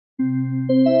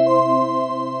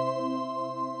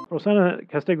Rossana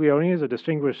Castiglioni is a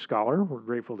distinguished scholar. We're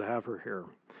grateful to have her here.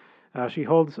 She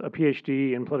holds a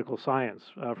Ph.D. in political science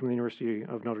from the University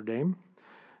of Notre Dame.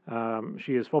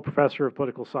 She is full professor of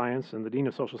political science and the dean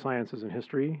of social sciences and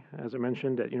history, as I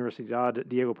mentioned, at Universidad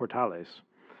Diego Portales.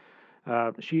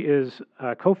 She is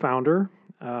co-founder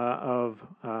of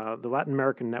the Latin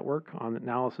American Network on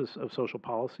Analysis of Social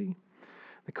Policy,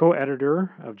 the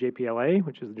co-editor of JPLA,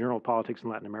 which is the Journal of Politics in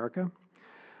Latin America.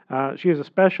 She is a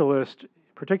specialist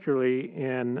particularly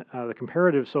in the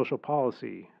comparative social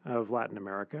policy of Latin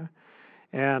America,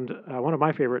 and one of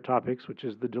my favorite topics, which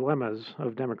is the dilemmas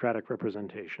of democratic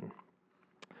representation.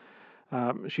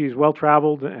 She's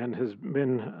well-traveled and has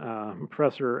been a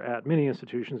professor at many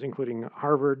institutions, including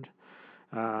Harvard,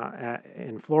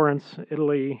 in Florence,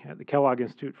 Italy, at the Kellogg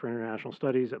Institute for International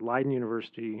Studies, at Leiden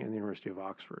University, and the University of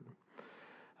Oxford.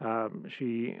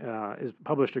 She is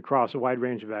published across a wide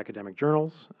range of academic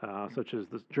journals, such as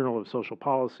the Journal of Social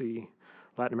Policy,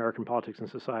 Latin American Politics and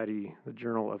Society, the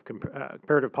Journal of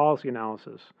Comparative Policy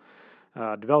Analysis,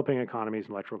 Developing Economies,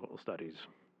 and Electoral Studies.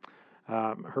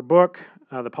 Her book,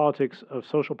 The Politics of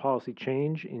Social Policy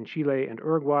Change in Chile and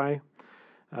Uruguay,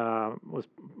 was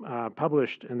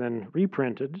published and then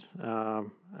reprinted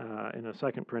in a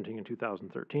second printing in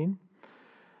 2013.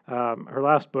 Her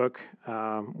last book,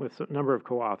 with a number of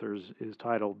co-authors, is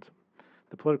titled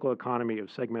The Political Economy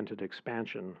of Segmented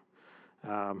Expansion,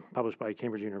 published by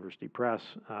Cambridge University Press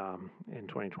in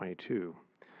 2022.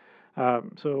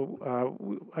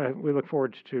 We look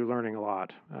forward to learning a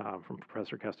lot from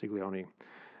Professor Castiglioni.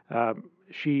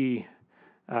 She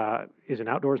is an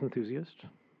outdoors enthusiast,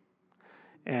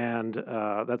 and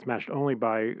that's matched only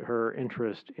by her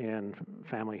interest in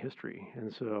family history.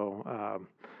 And so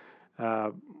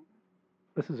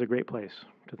this is a great place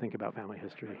to think about family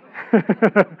history.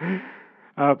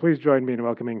 Please join me in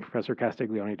welcoming Professor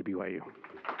Castiglioni to BYU.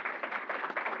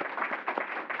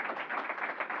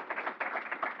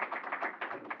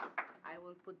 I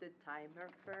will put the timer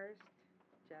first,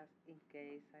 just in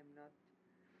case I'm not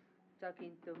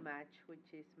talking too much,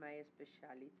 which is my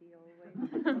specialty always,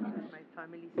 as my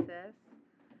family says.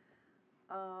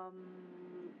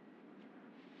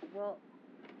 Well,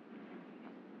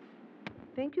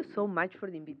 thank you so much for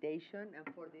the invitation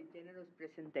and for the generous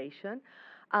presentation.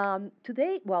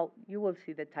 Today, well, you will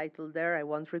see the title there, I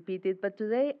won't repeat it, but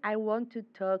today I want to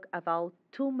talk about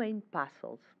two main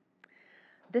puzzles.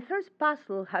 The first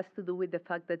puzzle has to do with the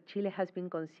fact that Chile has been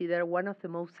considered one of the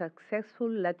most successful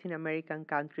Latin American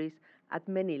countries at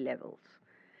many levels.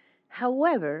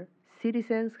 However,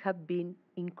 citizens have been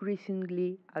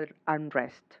increasingly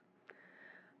unrest.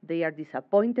 They are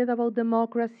disappointed about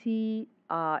democracy,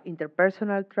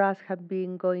 interpersonal trust have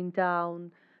been going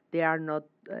down,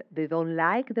 they don't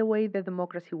like the way the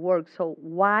democracy works. So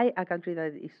why a country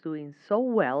that is doing so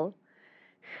well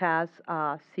has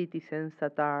citizens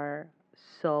that are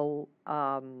so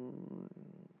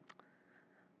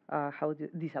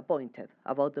disappointed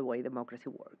about the way democracy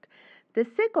works? The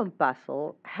second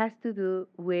puzzle has to do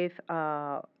with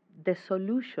the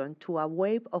solution to a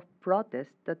wave of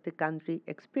protests that the country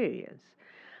experienced.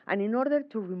 And in order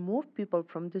to remove people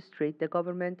from the street, the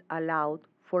government allowed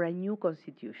for a new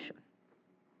constitution.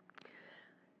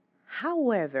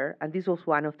 However, and this was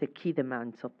one of the key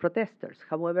demands of protesters,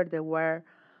 however, there were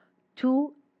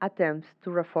two attempts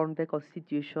to reform the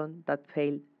constitution that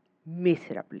failed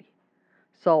miserably.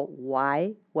 So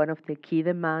why one of the key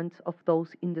demands of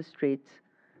those in the streets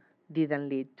didn't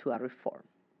lead to a reform?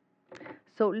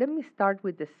 So let me start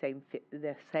with the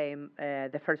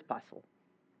first puzzle.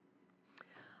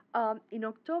 In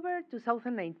October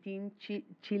 2019,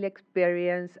 Chile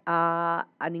experienced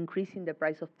an increase in the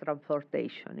price of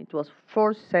transportation. It was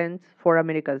 4 cents, 4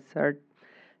 American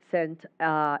cents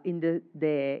in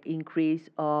the increase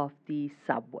of the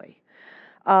subway.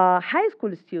 High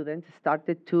school students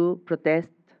started to protest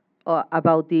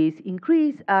about this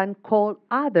increase and call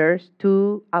others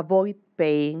to avoid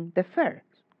paying the fare.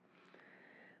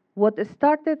 What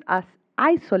started as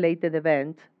isolated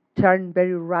events turned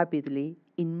very rapidly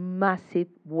in massive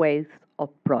waves of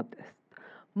protest.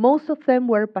 Most of them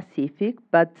were pacific,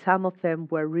 but some of them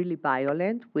were really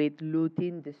violent, with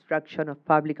looting, destruction of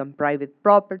public and private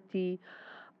property,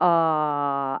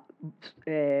 human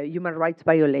rights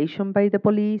violation by the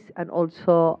police, and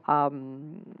also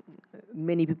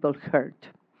many people hurt.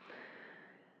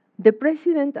 The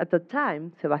president at the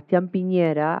time, Sebastián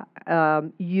Piñera,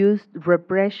 used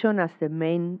repression as the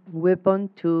main weapon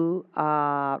to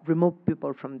remove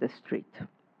people from the street.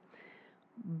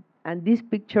 And this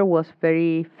picture was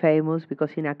very famous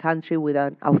because in a country with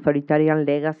an authoritarian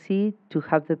legacy, to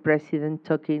have the president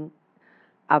talking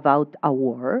about a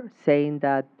war, saying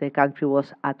that the country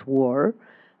was at war,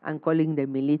 and calling the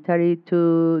military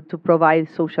to provide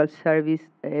social service,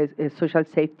 social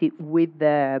safety with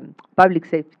the public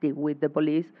safety with the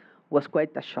police was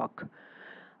quite a shock.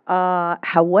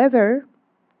 However,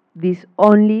 this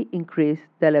only increased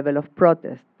the level of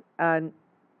protest, and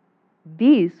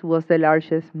this was the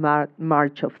largest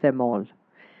march of them all.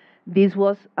 This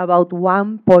was about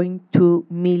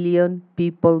 1.2 million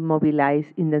people mobilized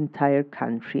in the entire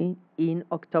country in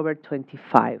October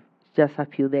 25, just a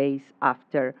few days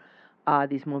after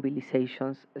these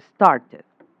mobilizations started.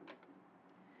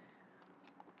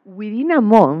 Within a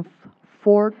month,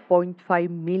 4.5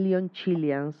 million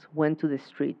Chileans went to the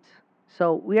streets.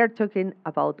 So we are talking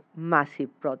about massive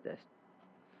protests.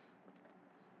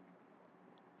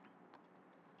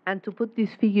 And to put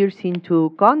these figures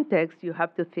into context, you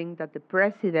have to think that the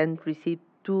president received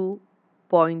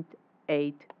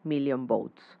 2.8 million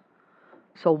votes.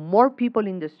 So more people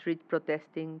in the street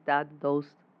protesting than those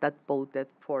that voted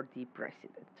for the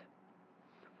president.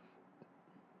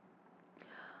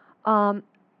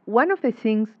 One of the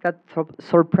things that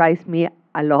surprised me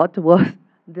a lot was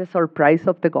the surprise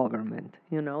of the government.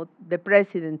 You know, the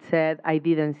president said, "I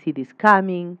didn't see this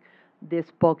coming." The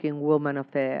spoken woman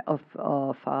of the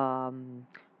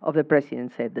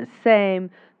president said the same.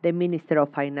 The Minister of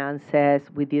Finance says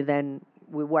we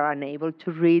were unable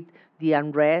to read the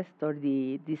unrest or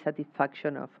the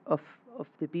dissatisfaction of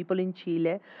the people in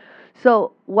Chile.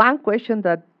 So one question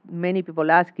that many people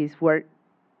ask is,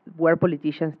 were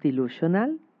politicians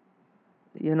delusional?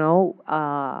 You know,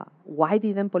 why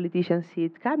didn't politicians see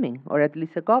it coming, or at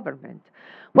least the government?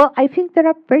 Well, I think there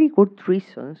are very good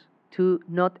reasons to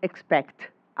not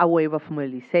expect a wave of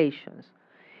mobilizations.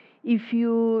 If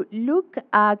you look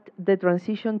at the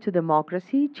transition to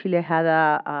democracy, Chile had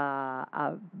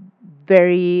a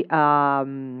very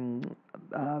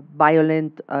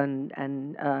violent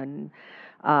and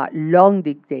long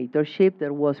dictatorship.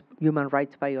 There was human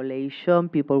rights violation.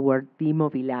 People were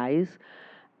demobilized.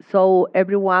 So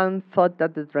everyone thought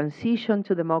that the transition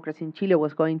to democracy in Chile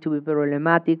was going to be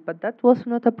problematic, but that was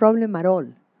not a problem at all.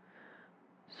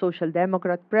 Social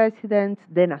Democrat presidents,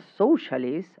 then a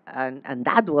socialist, and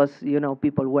that was, you know,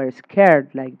 people were scared,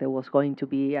 like there was going to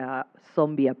be a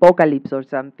zombie apocalypse or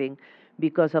something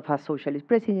because of a socialist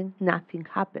president. Nothing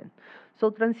happened.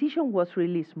 So transition was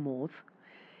really smooth.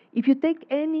 If you take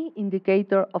any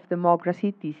indicator of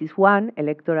democracy, this is one,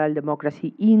 electoral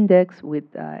democracy index,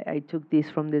 with I took this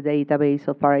from the database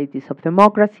of varieties of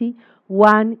democracy.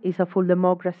 1 is a full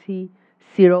democracy,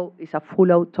 0 is a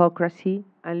full autocracy,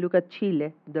 and look at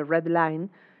Chile, the red line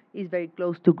is very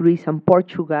close to Greece and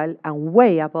Portugal and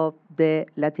way above the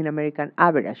Latin American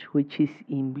average, which is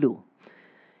in blue.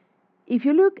 If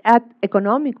you look at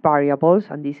economic variables,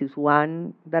 and this is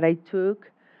one that I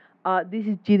took, this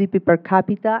is GDP per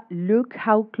capita. Look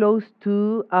how close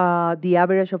to the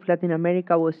average of Latin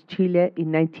America was Chile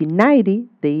in 1990,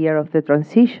 the year of the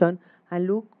transition, and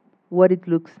look what it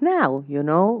looks now, you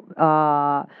know.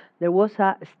 There was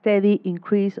a steady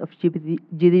increase of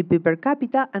GDP per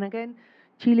capita, and again,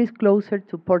 Chile is closer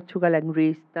to Portugal and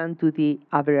Greece than to the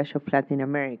average of Latin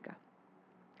America.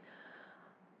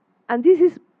 And this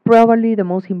is probably the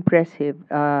most impressive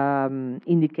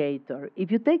indicator.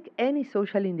 If you take any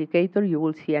social indicator, you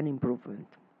will see an improvement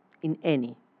in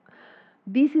any.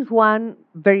 This is one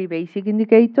very basic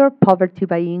indicator, poverty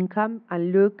by income,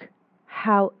 and look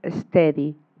how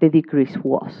steady the decrease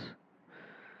was.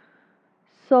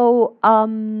 So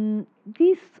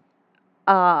this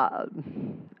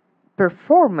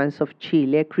performance of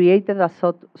Chile created a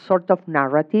sort of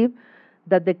narrative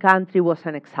that the country was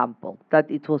an example, that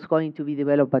it was going to be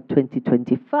developed by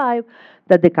 2025,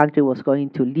 that the country was going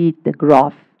to lead the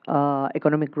growth,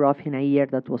 economic growth in a year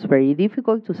that was very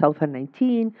difficult,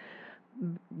 2019.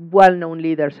 Well-known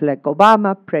leaders like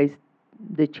Obama praised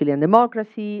the Chilean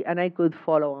democracy, and I could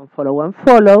follow and follow and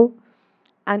follow.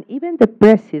 And even the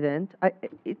president,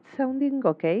 it's sounding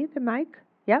okay, the mic?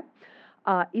 Yeah?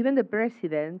 Even the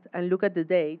president, and look at the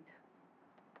date,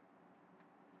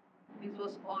 this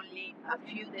was only a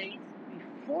few days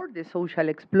before the social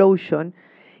explosion.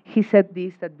 He said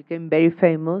this that became very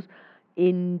famous.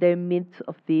 In the midst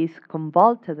of this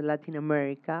convulsed Latin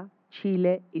America,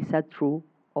 Chile is a true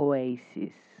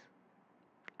oasis.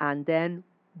 And then,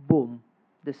 boom,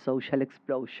 the social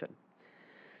explosion.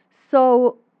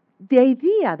 So the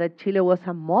idea that Chile was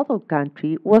a model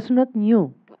country was not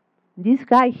new. This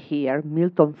guy here,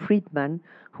 Milton Friedman,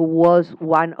 who was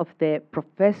one of the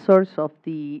professors of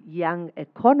the young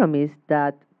economists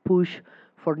that push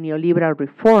for neoliberal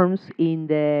reforms in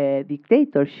the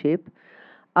dictatorship,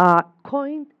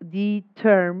 coined the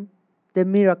term the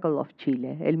miracle of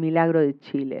Chile, El Milagro de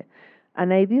Chile.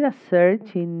 And I did a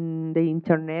search in the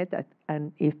internet,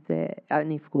 and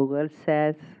if Google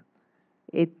says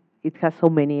it it has so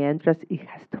many entries, it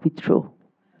has to be true.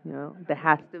 You know, there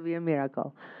has to be a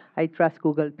miracle. I trust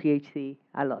Google Ph.D.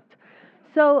 a lot.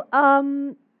 So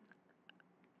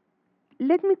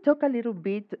let me talk a little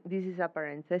bit, this is a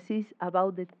parenthesis,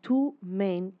 about the two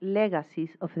main legacies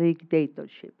of the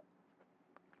dictatorship.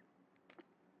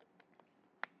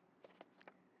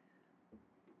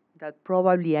 That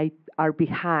probably are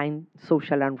behind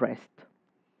social unrest.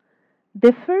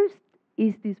 The first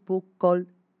is this book called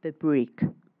The Brick,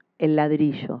 El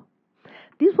Ladrillo.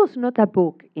 This was not a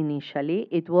book initially,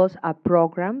 it was a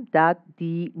program that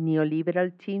the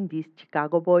neoliberal team, these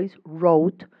Chicago boys,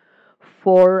 wrote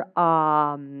for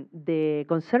the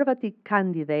conservative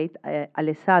candidate,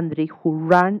 Alessandri, who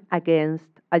ran against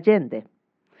Allende.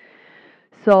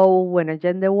 So when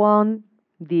Allende won,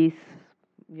 this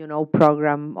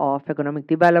program of economic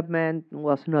development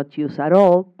was not used at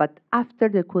all. But after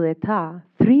the coup d'etat,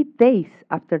 3 days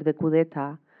after the coup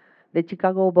d'etat, the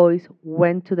Chicago boys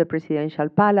went to the presidential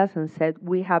palace and said,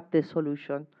 we have the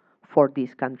solution for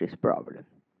this country's problem.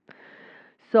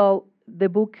 So the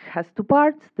book has 2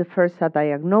 parts. The first, a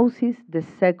diagnosis. The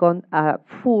second, a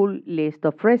full list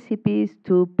of recipes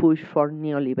to push for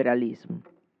neoliberalism.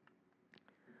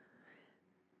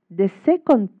 The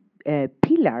second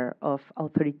pillar of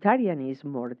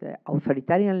authoritarianism, or the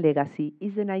authoritarian legacy,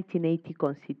 is the 1980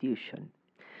 Constitution.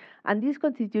 And this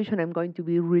Constitution, I'm going to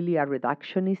be really a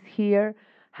reductionist here,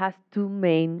 has 2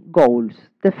 main goals.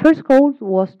 The first goal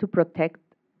was to protect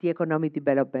the economic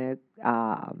development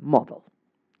model,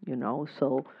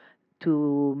 so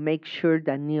to make sure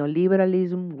that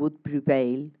neoliberalism would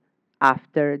prevail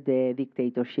after the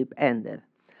dictatorship ended.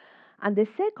 And the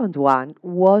second one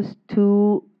was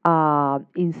to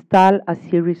install a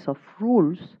series of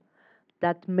rules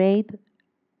that made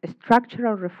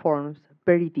structural reforms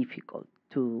very difficult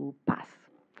to pass.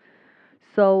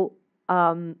 So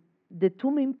the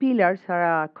 2 main pillars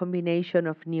are a combination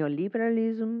of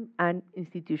neoliberalism and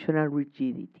institutional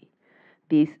rigidity.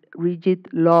 These rigid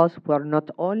laws were not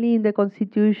only in the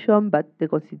Constitution, but the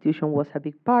Constitution was a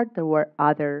big part. There were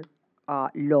other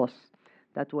laws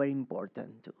that were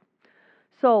important too.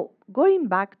 So going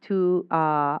back to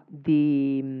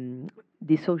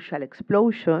the social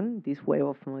explosion, this wave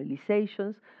of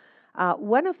mobilizations,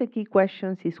 one of the key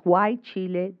questions is why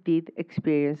Chile did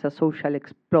experience a social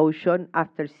explosion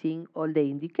after seeing all the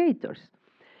indicators.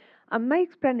 And my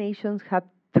explanations have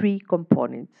 3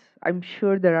 components. I'm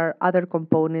sure there are other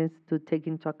components to take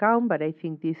into account, but I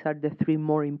think these are the 3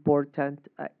 more important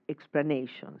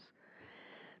explanations.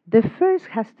 The first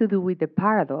has to do with the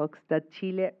paradox that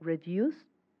Chile reduced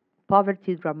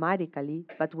poverty dramatically,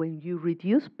 but when you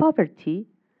reduce poverty,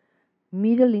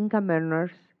 middle-income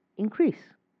earners increase.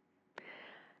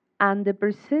 And the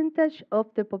percentage of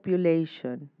the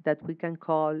population that we can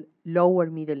call lower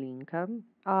middle-income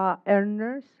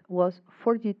earners is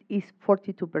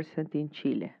 42% in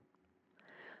Chile.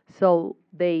 So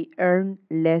they earn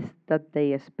less than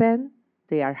they spend.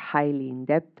 They are highly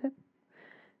indebted.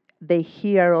 They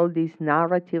hear all this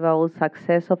narrative about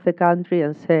success of the country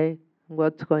and say,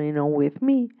 what's going on with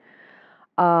me?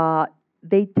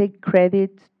 They take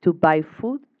credit to buy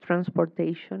food,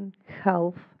 transportation,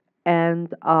 health,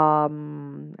 and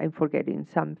I'm forgetting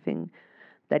something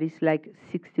that is like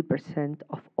 60%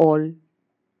 of all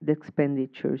the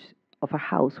expenditures of a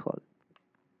household.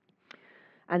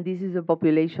 And this is a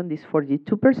population, this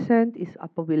 42% is a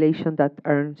population that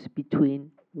earns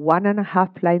between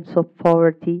 1.5 lines of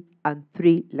poverty and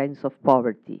 3 lines of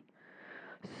poverty.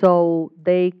 So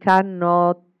they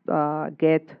cannot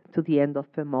get to the end of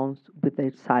the month with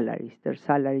their salaries. Their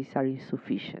salaries are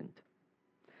insufficient.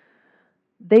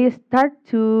 They start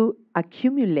to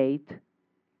accumulate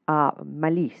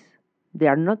malaise. They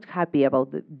are not happy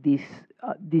about this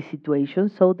situation,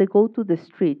 so they go to the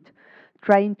street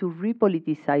trying to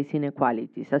repoliticize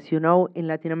inequalities. As you know, in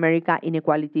Latin America,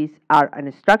 inequalities are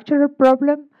a structural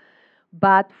problem,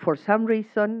 but for some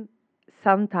reason,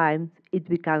 sometimes it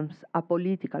becomes a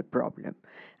political problem.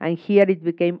 And here it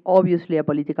became obviously a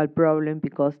political problem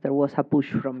because there was a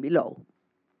push from below.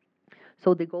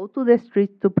 So they go to the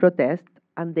streets to protest,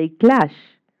 and they clash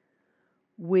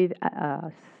with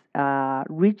a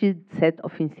rigid set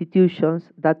of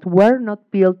institutions that were not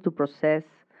built to process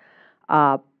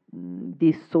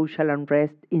this social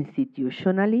unrest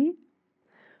institutionally,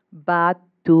 but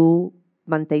to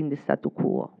maintain the status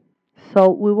quo. So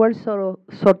we were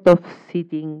sort of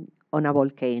sitting on a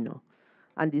volcano,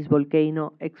 and this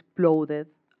volcano exploded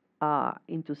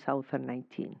in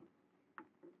 2019.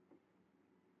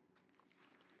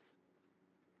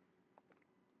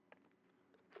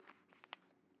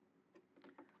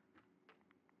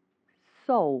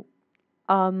 So,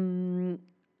 um,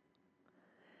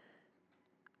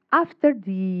 after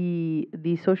the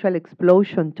social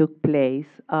explosion took place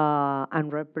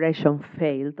and repression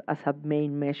failed as a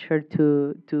main measure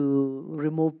to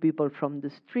remove people from the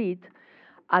street,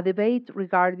 a debate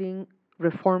regarding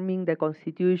reforming the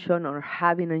constitution or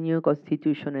having a new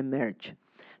constitution emerged.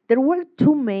 There were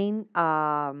two main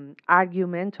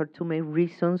arguments or two main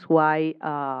reasons why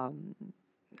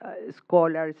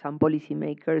scholars and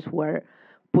policymakers were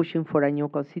pushing for a new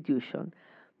constitution.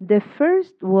 The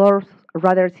first was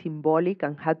rather symbolic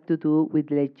and had to do with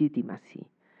legitimacy.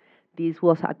 This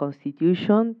was a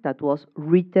constitution that was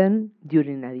written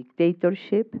during a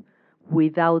dictatorship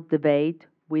without debate,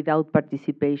 without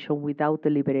participation, without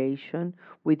deliberation,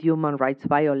 with human rights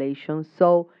violations,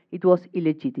 so it was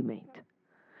illegitimate.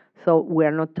 So we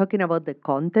are not talking about the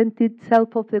content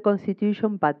itself of the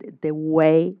constitution, but the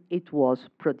way it was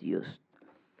produced.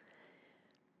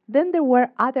 Then there were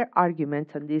other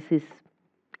arguments, and this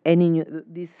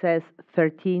says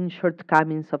 13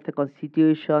 shortcomings of the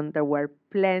Constitution. There were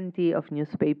plenty of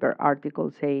newspaper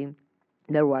articles saying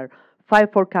there were 5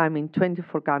 shortcomings, 20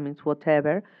 shortcomings,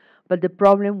 whatever. But the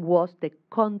problem was the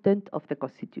content of the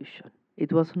Constitution.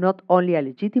 It was not only a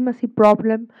legitimacy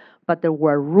problem, but there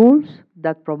were rules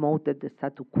that promoted the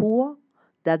status quo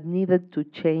that needed to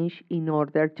change in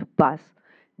order to pass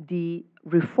the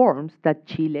reforms that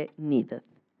Chile needed.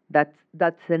 That's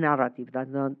the narrative. That's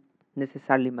not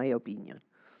necessarily my opinion.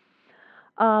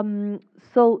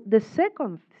 So the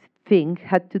second thing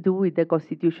had to do with the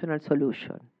constitutional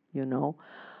solution. You know,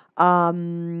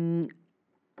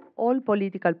 all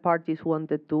political parties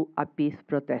wanted to appease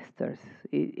protesters.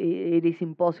 It is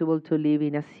impossible to live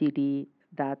in a city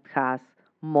that has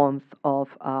months of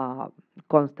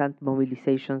constant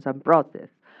mobilizations and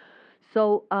protests.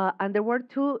 So, and there were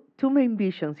two main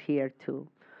visions here too.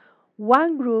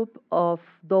 One group of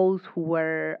those who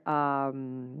were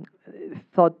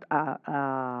thought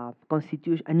a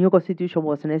new constitution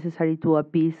was necessary to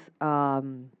appease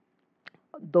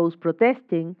those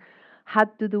protesting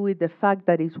had to do with the fact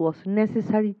that it was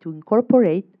necessary to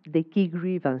incorporate the key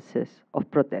grievances of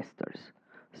protesters.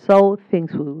 So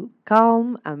things will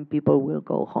calm and people will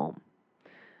go home.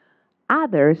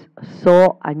 Others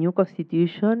saw a new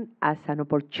constitution as an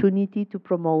opportunity to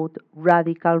promote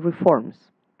radical reforms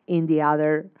in the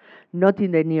other, not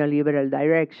in the neoliberal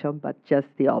direction, but just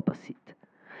the opposite.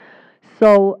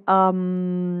 So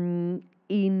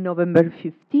in November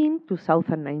 15,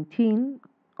 2019,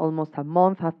 almost a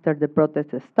month after the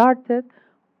protests started,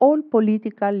 all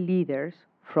political leaders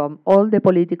from all the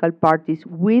political parties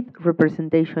with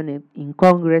representation in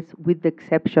Congress, with the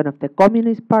exception of the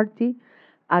Communist Party,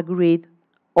 agreed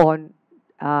on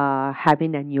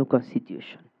having a new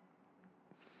constitution.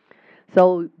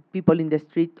 So people in the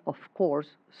street, of course,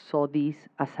 saw this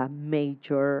as a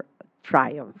major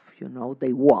triumph. You know,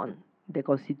 they won. The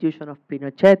constitution of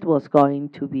Pinochet was going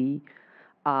to be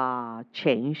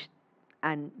changed,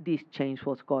 and this change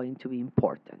was going to be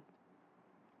important.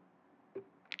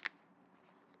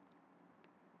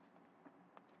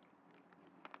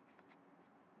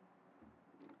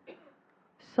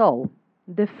 So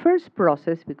the first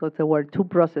process, because there were two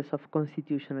processes of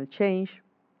constitutional change,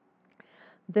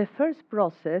 the first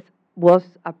process was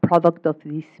a product of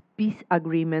this peace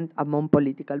agreement among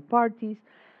political parties,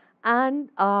 and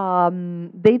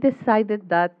they decided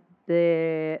that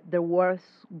there was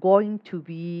going to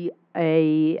be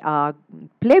a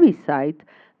plebiscite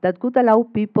that could allow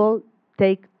people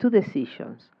take two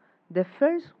decisions. The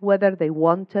first, whether they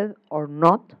wanted or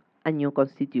not a new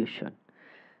constitution.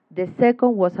 The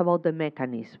second was about the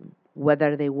mechanism,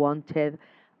 whether they wanted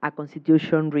a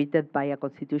constitution written by a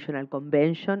constitutional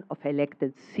convention of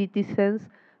elected citizens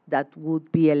that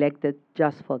would be elected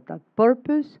just for that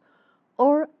purpose,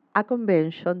 or a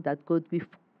convention that could be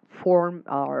formed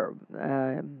or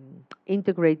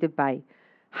integrated by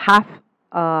half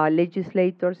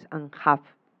legislators and half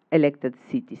elected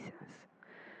citizens.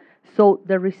 So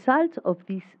the result of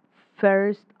this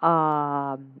first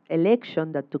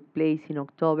election that took place in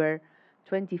October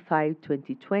 25,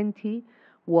 2020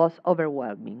 was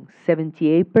overwhelming.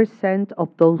 78% of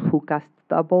those who cast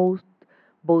a vote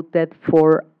voted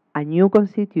for a new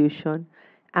constitution,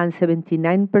 and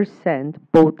 79%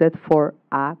 voted for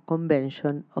a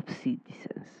convention of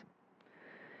citizens.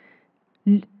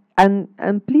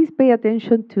 And please pay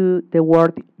attention to the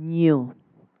word new.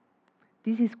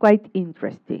 This is quite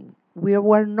interesting. We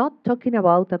were not talking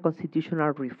about a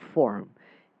constitutional reform.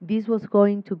 This was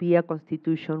going to be a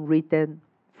constitution written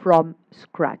from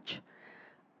scratch,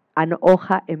 an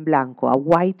hoja en blanco, a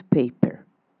white paper.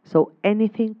 So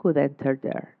anything could enter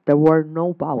there. There were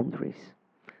no boundaries.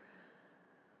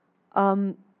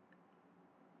 Um,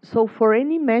 so for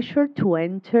any measure to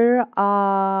enter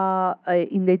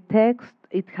in the text,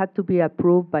 it had to be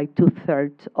approved by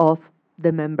two-thirds of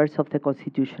the members of the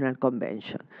Constitutional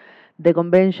Convention. The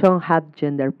convention had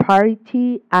gender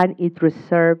parity, and it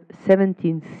reserved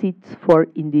 17 seats for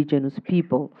indigenous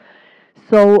people.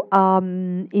 So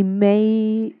in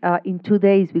May, in 2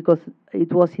 days, because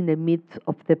it was in the midst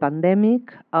of the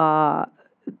pandemic,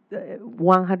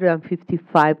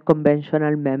 155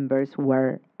 conventional members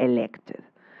were elected.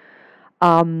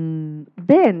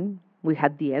 Then we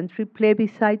had the entry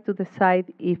plebiscite to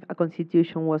decide if a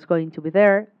constitution was going to be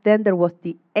there. Then there was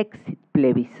the exit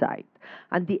plebiscite.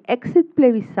 And the exit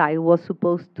plebiscite was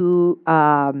supposed to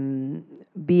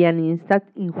be an instant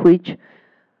in which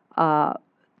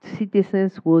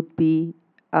citizens would be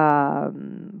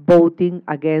voting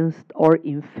against or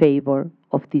in favor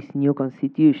of this new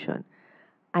constitution.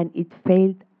 And it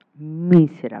failed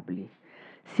miserably.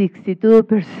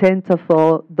 62% of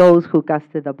all those who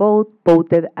casted a vote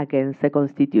voted against the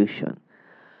Constitution.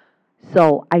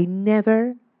 So I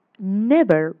never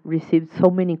received so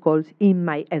many calls in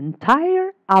my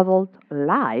entire adult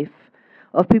life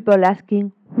of people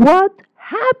asking, what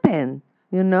happened?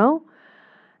 You know?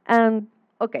 And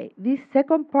okay, this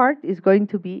second part is going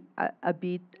to be a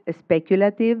bit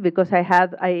speculative because I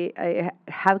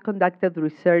have conducted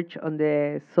research on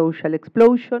the social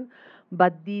explosion,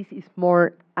 but this is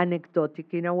more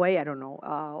anecdotic in a way. I don't know,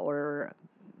 or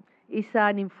it's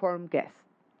an informed guess.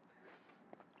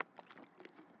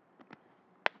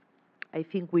 I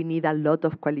think we need a lot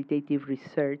of qualitative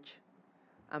research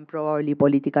and probably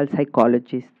political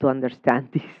psychologists to understand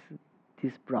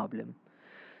this problem.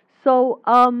 So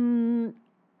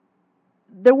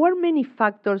there were many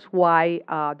factors why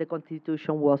the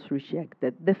Constitution was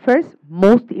rejected. The first,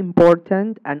 most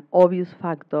important and obvious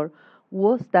factor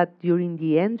was that during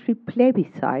the entry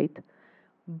plebiscite,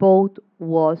 vote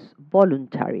was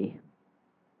voluntary.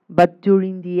 But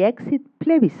during the exit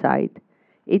plebiscite,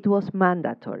 it was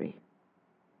mandatory.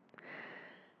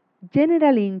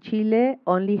 Generally in Chile,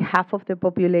 only half of the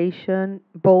population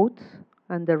votes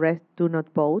and the rest do not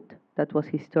vote. That was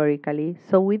historically.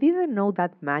 So we didn't know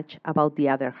that much about the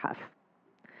other half.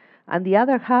 And the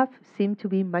other half seemed to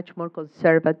be much more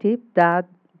conservative than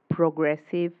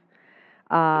progressive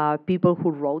people who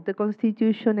wrote the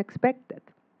Constitution expected.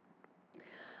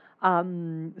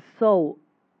 So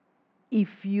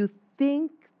if you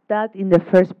think that in the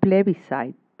first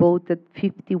plebiscite voted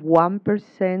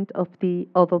 51% of the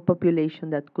adult population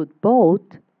that could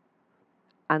vote,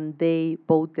 and they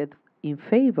voted in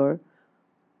favor,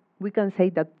 we can say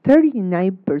that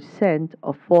 39%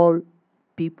 of all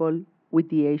people with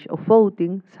the age of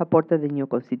voting supported the new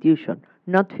constitution,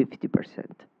 not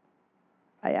 50%.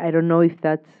 I don't know if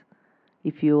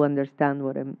you understand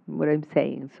what I'm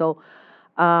saying. So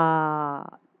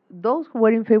those who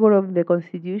were in favor of the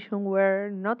constitution were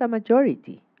not a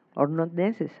majority, or not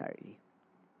necessarily.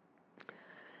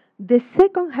 The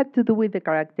second had to do with the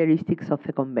characteristics of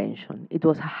the convention. It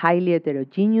was a highly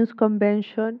heterogeneous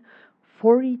convention.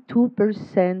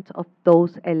 42% of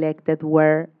those elected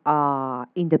were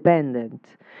independent.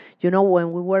 You know,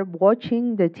 when we were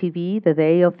watching the TV the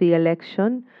day of the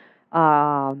election,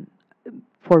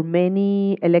 for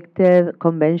many elected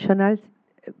conventionals,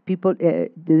 people,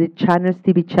 the channels,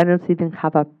 TV channels didn't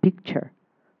have a picture.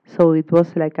 So it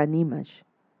was like an image.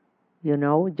 You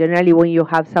know, generally when you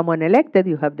have someone elected,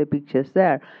 you have the pictures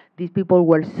there. These people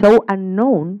were so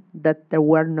unknown that there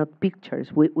were not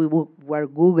pictures. We were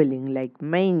Googling like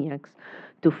maniacs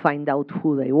to find out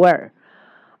who they were.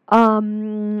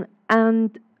 And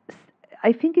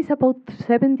I think it's about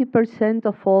 70%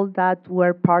 of all that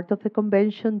were part of the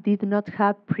convention did not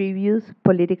have previous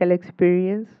political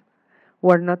experience,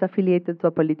 were not affiliated to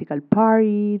a political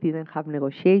party, didn't have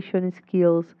negotiation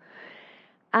skills.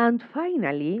 And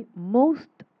finally, most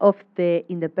of the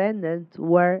independents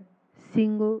were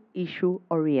single issue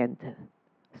oriented.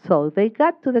 So they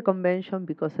got to the convention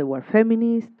because they were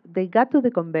feminists, they got to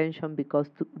the convention because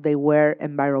they were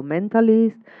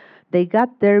environmentalists, they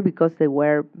got there because they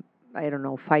were, I don't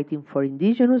know, fighting for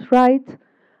indigenous rights,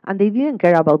 and they didn't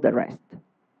care about the rest.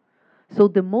 So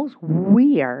the most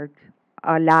weird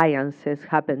alliances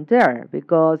happened there,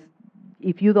 because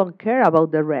if you don't care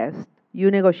about the rest,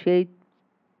 you negotiate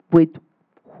with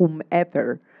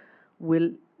whomever will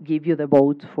give you the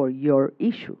votes for your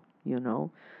issue, you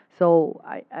know. So,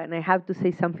 I have to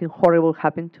say something horrible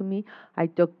happened to me. I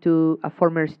talked to a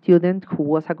former student who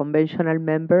was a conventional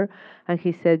member, and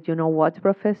he said, you know what,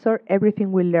 professor,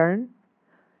 everything we learn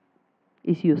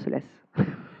is useless.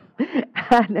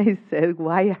 And I said,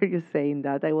 why are you saying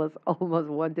that? I was almost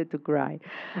wanted to cry.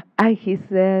 And he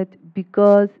said,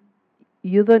 because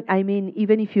you don't, I mean,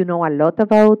 even if you know a lot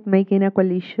about making a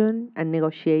coalition and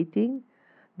negotiating,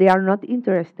 they are not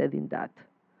interested in that.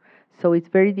 So it's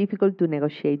very difficult to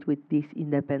negotiate with these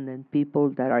independent people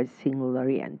that are single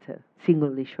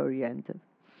issue oriented.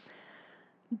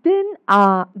 Then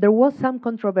there was some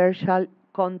controversial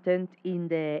content in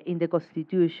the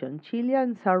constitution.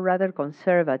 Chileans are rather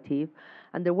conservative,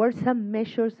 and there were some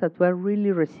measures that were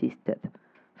really resisted.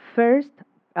 First,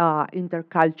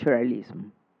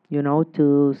 interculturalism. You know,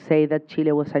 to say that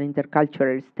Chile was an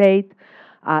intercultural state,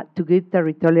 to give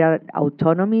territorial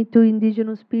autonomy to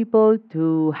indigenous people,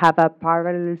 to have a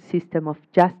parallel system of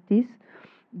justice.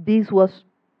 This was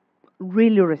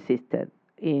really resisted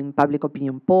in public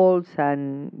opinion polls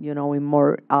and in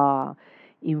more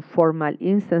informal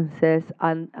instances,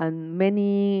 and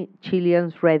many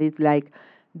Chileans read it like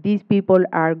these people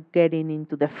are getting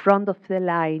into the front of the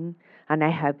line, and I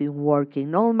have been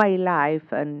working all my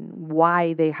life, and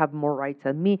why they have more rights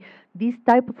than me. This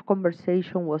type of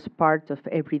conversation was part of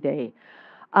every day.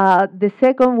 The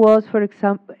second was, for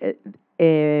example,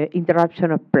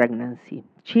 interruption of pregnancy.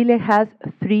 Chile has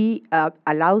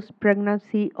allows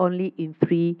pregnancy only in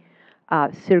three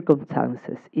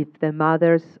circumstances: if the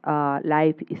mother's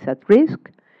life is at risk,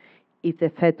 if the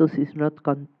fetus is not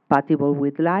compatible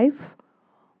with life,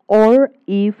 or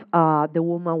if the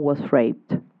woman was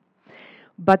raped.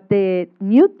 But the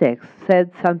new text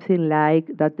said something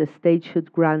like that the state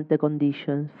should grant the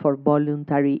conditions for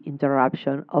voluntary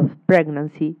interruption of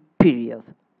pregnancy, period.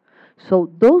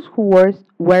 So those who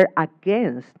were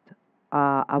against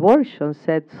abortion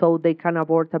said, so they can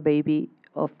abort a baby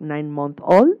of 9 months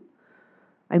old?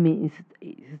 I mean,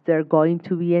 is there going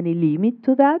to be any limit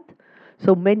to that?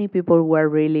 So many people were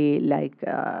really like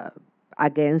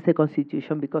against the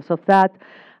constitution because of that.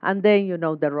 And then,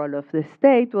 the role of the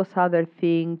state was other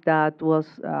thing that was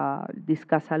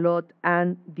discussed a lot,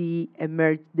 and the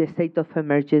state of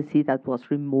emergency that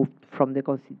was removed from the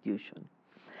constitution.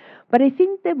 But I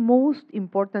think the most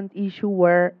important issue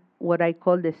were what I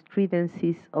call the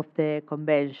stridencies of the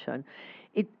convention.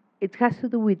 It has to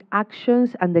do with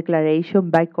actions and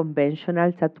declaration by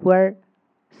conventionals that were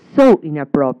so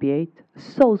inappropriate,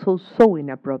 so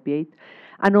inappropriate.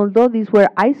 And although these were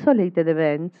isolated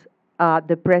events,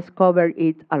 the press covered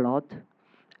it a lot,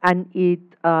 and it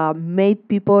made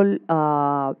people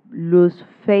lose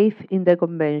faith in the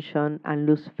convention and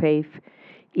lose faith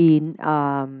in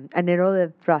and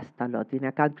eroded trust a lot in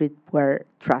a country where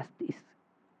trust is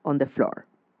on the floor.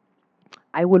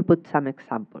 I will put some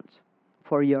examples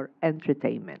for your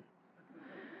entertainment.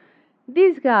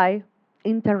 This guy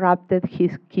interrupted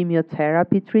his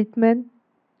chemotherapy treatment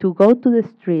to go to the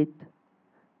street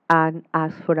and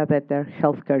ask for a better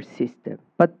healthcare system.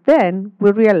 But then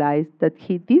we realized that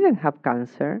he didn't have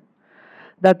cancer,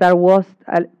 that there was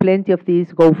plenty of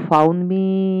these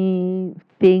GoFundMe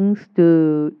things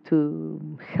to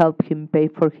help him pay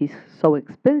for his so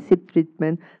expensive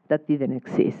treatment that didn't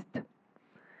exist.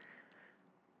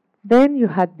 Then you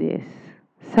had this.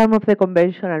 Some of the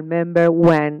conventional members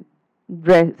went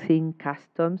dressing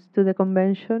customs to the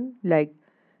convention, like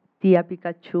Tia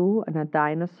Pikachu and a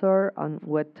dinosaur and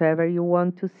whatever you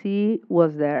want to see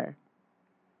was there.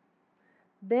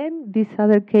 Then this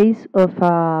other case of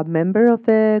a member of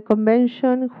the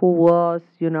convention who was,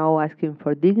 asking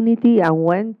for dignity and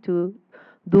went to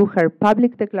do her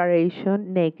public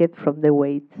declaration naked from the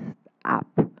waist up.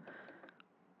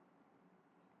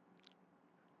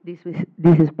 This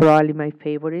is probably my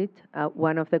favorite.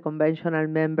 One of the conventional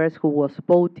members who was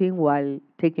voting while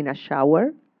taking a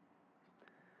shower.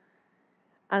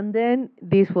 And then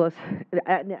this was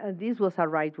a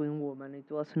right-wing woman.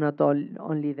 It was not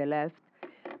only the left.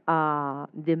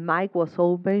 The mic was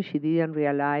open. She didn't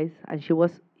realize, and she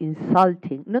was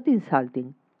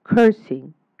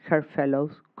cursing her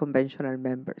fellow conventional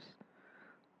members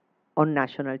on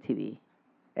national TV.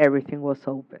 Everything was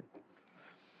open.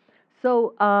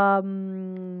 So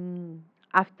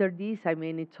after this,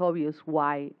 it's obvious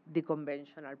why the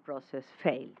conventional process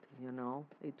failed.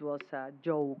 It was a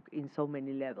joke in so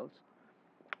many levels.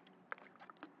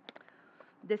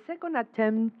 The second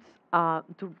attempt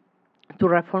to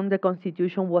reform the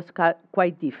constitution was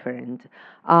quite different.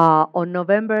 On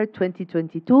November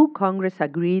 2022, Congress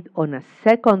agreed on a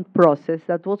second process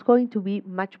that was going to be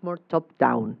much more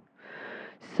top-down.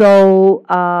 So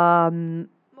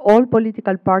all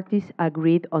political parties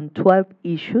agreed on 12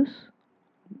 issues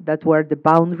that were the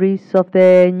boundaries of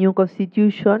the new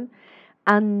constitution,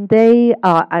 and these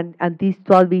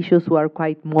 12 issues were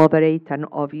quite moderate and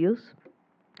obvious.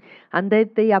 And then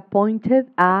they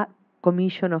appointed a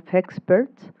commission of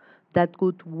experts that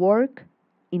could work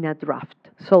in a draft.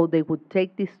 So they would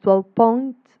take these 12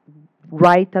 points,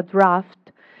 write a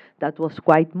draft that was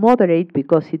quite moderate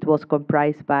because it was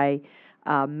comprised by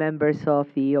members of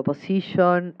the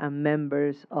opposition and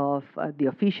members of the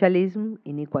officialism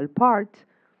in equal parts.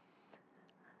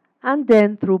 And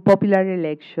then, through popular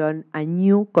election, a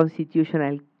new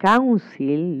constitutional council,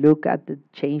 look at the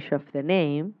change of the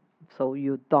name, so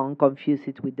you don't confuse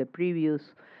it with the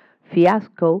previous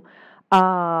fiasco,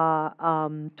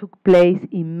 took place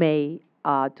in May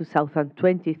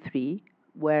 2023,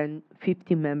 when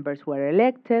 50 members were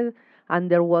elected,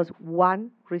 and there was one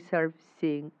reserved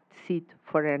seat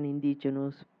for an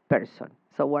indigenous person.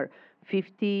 So we're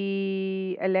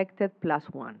 50 elected plus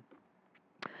one.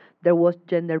 There was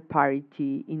gender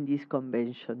parity in this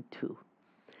convention too.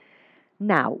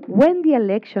 Now, when the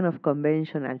election of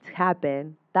conventionals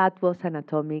happened, that was an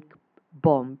atomic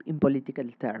bomb in political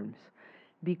terms,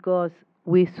 because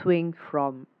we swing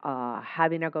from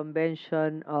having a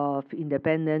convention of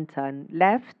independents and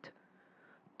left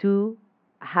to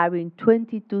having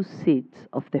 22 seats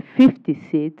of the 50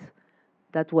 seats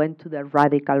that went to the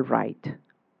radical right,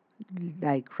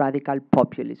 like radical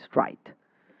populist right.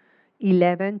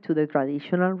 11 to the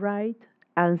traditional right,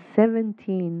 and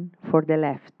 17 for the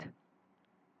left.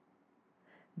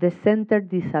 The center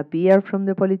disappeared from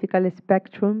the political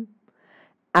spectrum,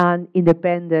 and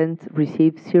independents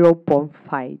received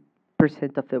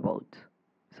 0.5% of the vote.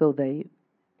 So they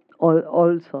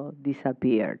also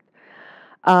disappeared.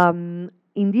 In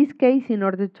this case, in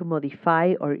order to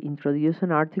modify or introduce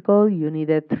an article, you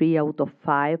needed 3 out of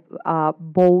 5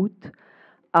 votes.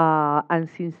 And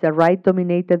since the right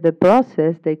dominated the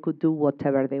process, they could do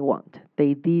whatever they want.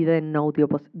 They didn't know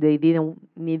they didn't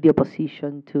need the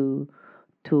opposition to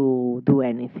do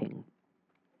anything.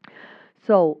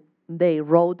 So they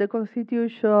wrote the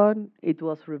constitution. It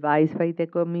was revised by the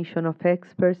commission of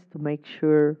experts to make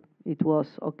sure it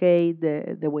was okay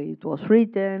the way it was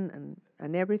written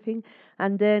and everything.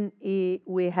 And then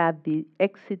we had the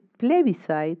exit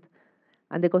plebiscite.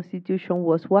 And the constitution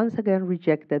was once again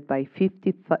rejected by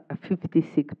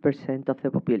 56% of the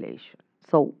population.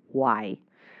 So why?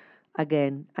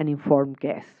 Again, an informed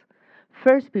guess.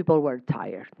 First, people were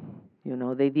tired. You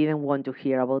know, they didn't want to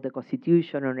hear about the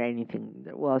constitution or anything.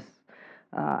 There was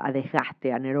a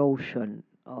desgaste, an erosion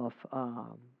of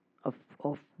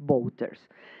voters.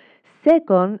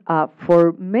 Second,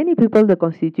 for many people, the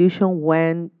constitution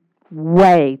went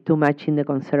way too much in the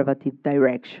conservative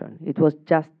direction. It was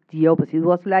just the opposite. It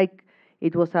was like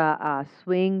it was a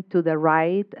swing to the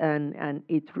right, and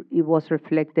it was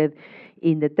reflected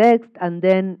in the text. And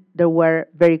then there were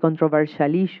very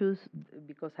controversial issues.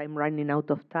 Because I'm running out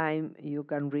of time, you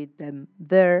can read them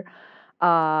there.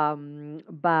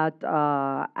 But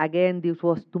again, this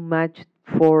was too much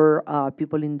for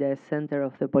people in the center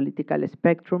of the political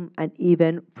spectrum, and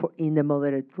even for in the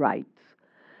moderate rights.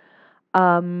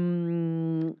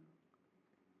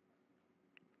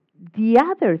 The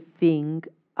other thing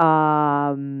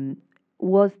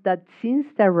was that since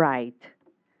the right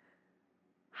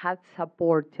had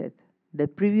supported the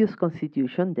previous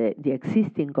constitution, the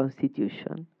existing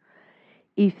constitution,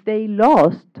 if they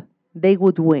lost, they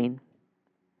would win.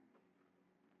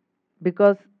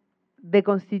 Because the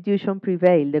constitution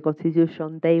prevailed, the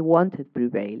constitution they wanted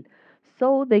prevailed.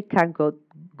 So they can't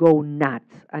go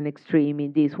nuts and extreme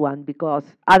in this one, because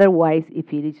otherwise,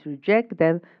 if it is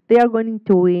rejected, they are going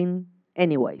to win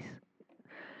anyways.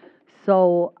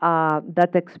 So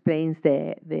that explains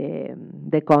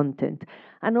the content.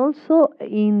 And also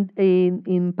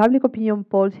in public opinion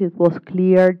polls, it was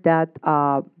clear that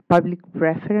public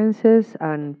preferences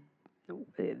and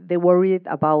they were worried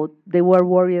about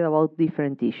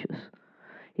different issues.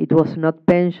 It was not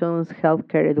pensions,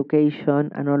 healthcare,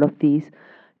 education, and all of these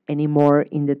anymore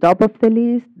in the top of the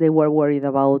list. They were worried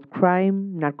about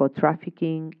crime, narco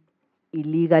trafficking,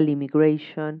 illegal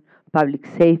immigration, public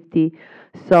safety.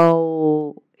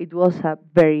 So it was a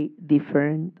very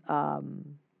different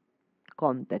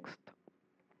context.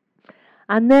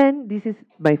 And then this is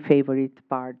my favorite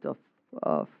part of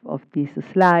this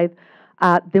slide.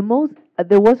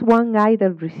 There was one guy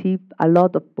that received a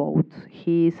lot of votes.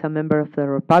 He is a member of the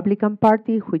Republican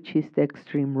Party, which is the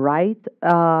extreme right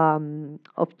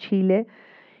of Chile.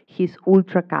 He's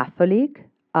ultra Catholic.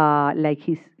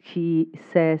 He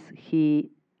says he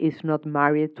is not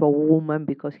married to a woman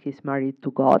because he's married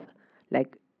to God,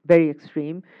 like very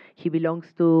extreme. He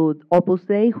belongs to Opus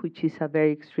Dei, which is a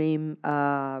very extreme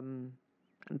Rama,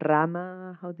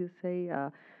 how do you say?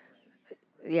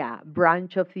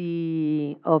 Branch of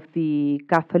the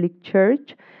Catholic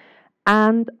Church,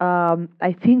 And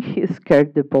I think he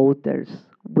scared the voters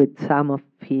with some of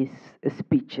his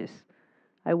speeches.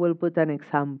 I will put an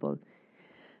example.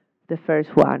 The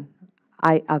first one,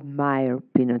 I admire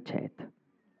Pinochet.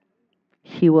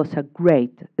 He was a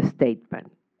great statesman.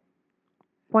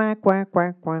 Quack, quack,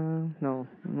 quack, quack. No.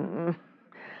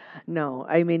 No,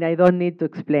 I mean, I don't need to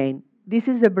explain. This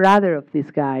is the brother of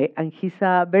this guy, and he's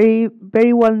a very,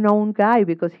 very well known guy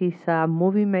because he's a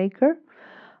movie maker.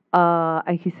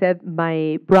 And he said,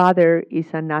 my brother is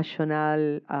a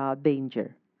national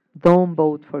danger. Don't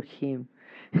vote for him.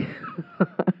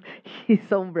 His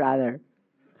own brother.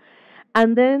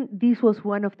 And then this was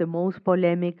one of the most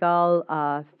polemical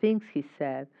things he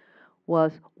said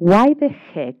was, why the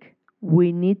heck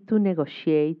we need to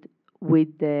negotiate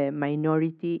with the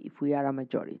minority if we are a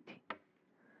majority?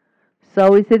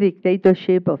 So it's a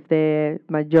dictatorship of the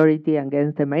majority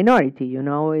against the minority,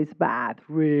 it's bad,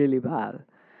 really bad.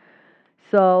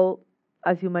 So,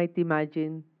 as you might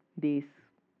imagine, this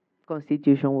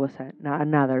constitution was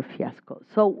another fiasco.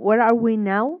 So, where are we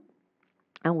now?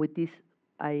 And with this,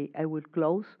 I will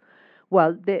close.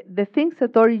 Well, the things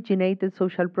that originated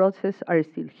social process are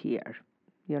still here.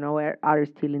 Are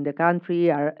still in the country,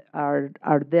 are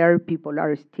there, people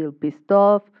are still pissed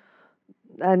off.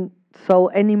 And so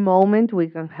any moment we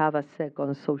can have a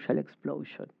second social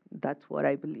explosion. That's what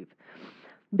I believe.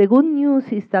 The good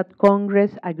news is that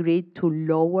Congress agreed to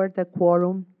lower the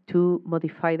quorum to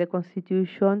modify the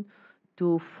Constitution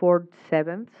to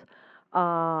 4/7.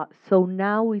 So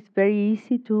now it's very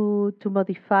easy to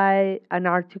modify an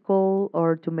article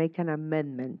or to make an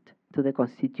amendment to the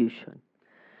Constitution.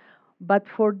 But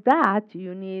for that,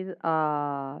 you need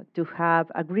to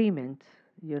have agreements,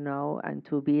 and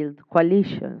to build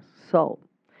coalitions. So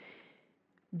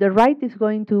the right is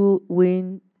going to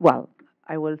win. Well,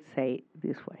 I will say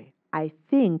this way. I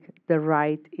think the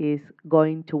right is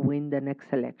going to win the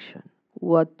next election.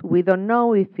 What we don't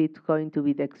know if it's going to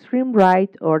be the extreme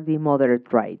right or the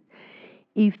moderate right.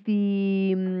 If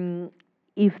the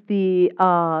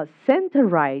center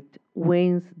right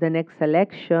wins the next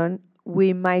election,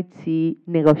 we might see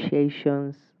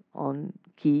negotiations on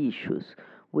key issues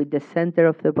with the center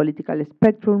of the political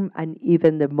spectrum and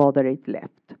even the moderate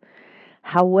left.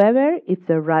 However, if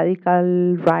the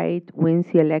radical right wins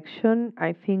the election,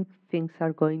 I think things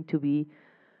are going to be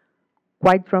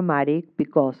quite dramatic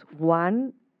because,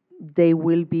 one, they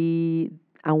will be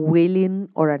unwilling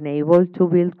or unable to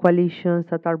build coalitions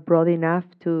that are broad enough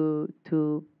to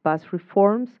pass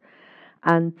reforms.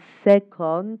 And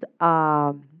second,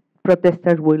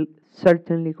 protesters will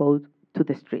certainly go to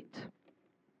the streets.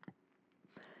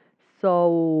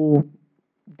 So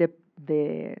the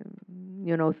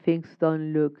things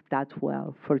don't look that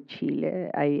well for Chile.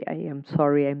 I am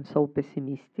sorry, I'm so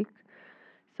pessimistic.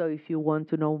 So if you want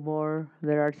to know more,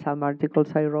 there are some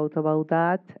articles I wrote about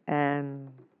that. And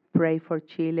pray for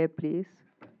Chile, please.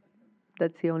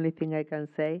 That's the only thing I can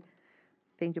say.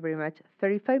 Thank you very much.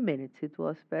 35 minutes. It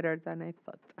was better than I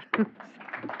thought.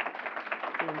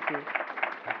 Thank you.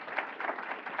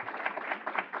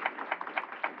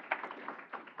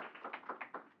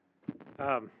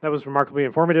 That was remarkably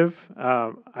informative.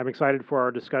 I'm excited for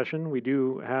our discussion. We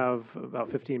do have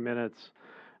about 15 minutes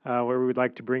where we would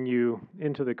like to bring you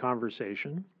into the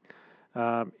conversation.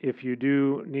 If you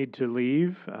do need to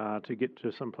leave to get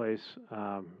to someplace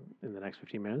in the next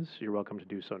 15 minutes, you're welcome to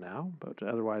do so now. But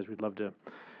otherwise, we'd love to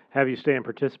have you stay and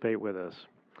participate with us.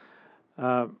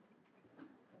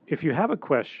 If you have a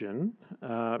question,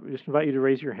 we just invite you to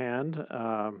raise your hand.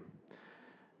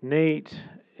 Nate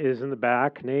is in the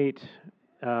back. Nate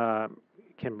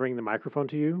can bring the microphone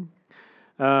to you.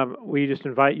 We just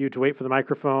invite you to wait for the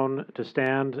microphone, to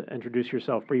stand, introduce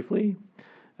yourself briefly,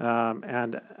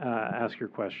 and ask your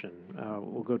question.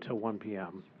 We'll go till 1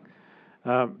 p.m.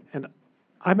 And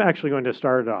I'm actually going to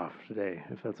start it off today,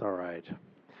 if that's all right.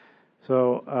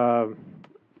 So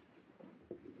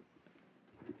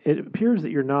it appears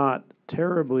that you're not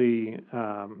terribly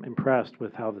impressed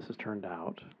with how this has turned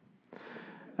out.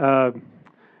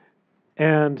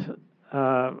 And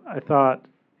I thought,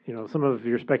 some of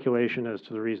your speculation as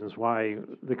to the reasons why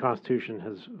the Constitution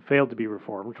has failed to be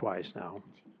reformed twice now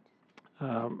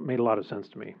made a lot of sense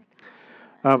to me.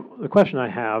 The question I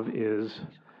have is,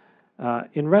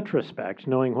 in retrospect,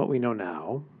 knowing what we know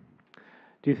now,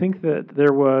 do you think that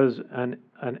there was an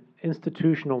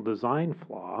institutional design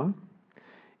flaw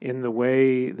in the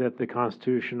way that the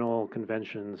constitutional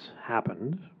conventions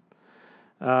happened?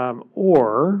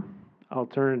 Or,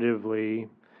 alternatively,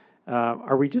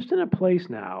 are we just in a place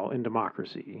now in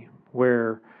democracy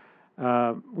where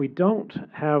we don't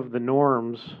have the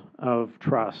norms of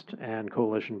trust and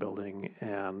coalition building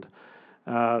and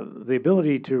the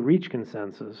ability to reach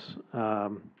consensus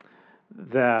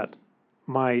that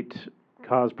might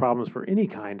cause problems for any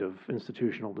kind of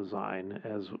institutional design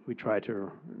as we try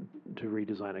to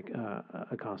redesign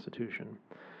a constitution.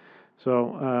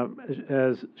 So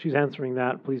as she's answering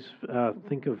that, please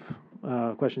think of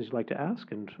questions you'd like to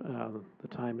ask, and the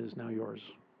time is now yours.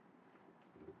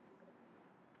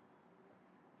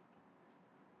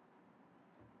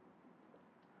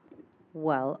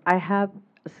 Well, I have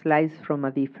slides from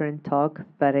a different talk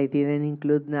that I didn't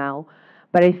include now,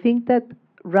 but I think that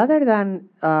rather than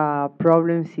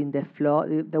problems in the flow,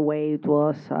 the way it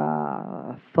was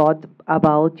thought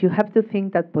about, you have to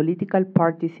think that political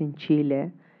parties in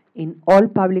Chile, in all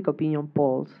public opinion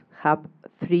polls, have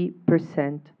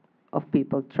 3% of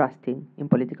people trusting in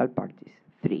political parties.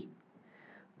 3.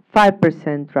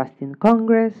 5% trust in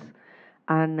Congress,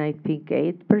 and I think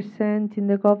 8% in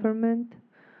the government.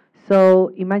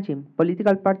 So imagine,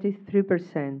 political parties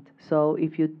 3%. So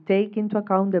if you take into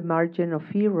account the margin of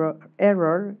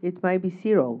error, it might be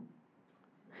 0.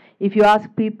 If you ask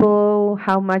people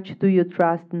how much do you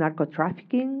trust narco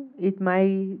trafficking, you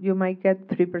might get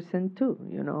 3% too,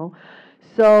 you know.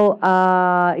 So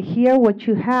here what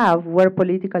you have were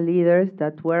political leaders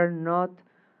that were not,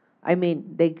 I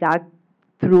mean, they got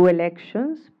through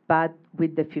elections, but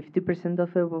with the 50%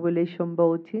 of the population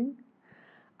voting,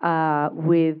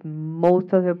 with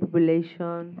most of the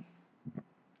population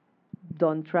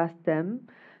don't trust them.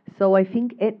 So I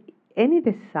think any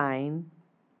design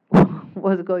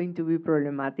was going to be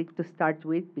problematic to start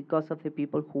with because of the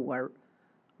people who were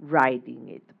writing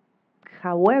it.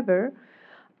 However,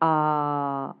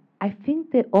 I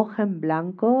think the hoja en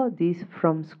blanco, this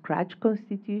from scratch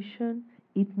constitution,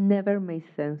 it never made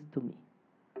sense to me.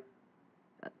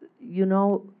 You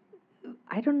know,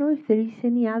 I don't know if there is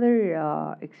any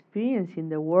other experience in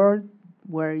the world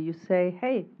where you say,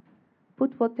 hey,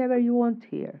 put whatever you want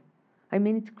here. I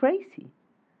mean, it's crazy.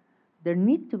 There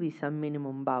need to be some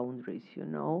minimum boundaries, you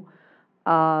know.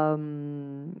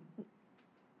 And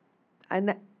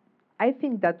I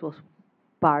think that was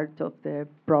part of the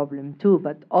problem too,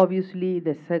 but obviously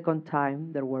the second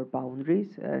time there were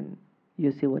boundaries and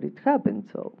you see what it happened,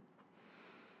 so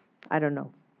I don't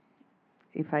know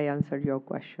if I answered your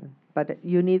question. But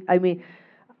you need, I mean,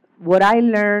 what I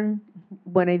learned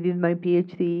when I did my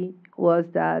PhD was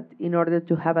that in order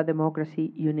to have a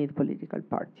democracy, you need political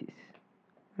parties.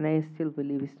 And I still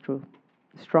believe it's true.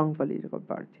 Strong political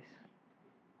parties.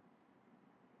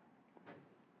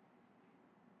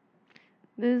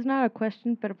 This is not a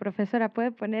question, pero profesora,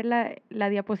 ¿puede poner la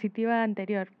diapositiva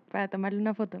anterior para tomarle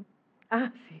una foto?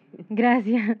 Ah, sí.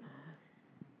 Gracias.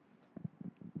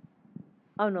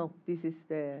 Oh, no, this is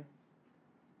the...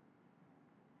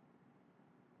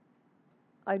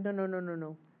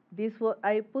 No. This what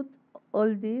I put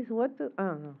all this. What?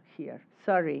 Oh no, here.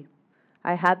 Sorry,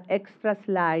 I had extra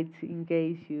slides in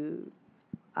case you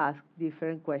ask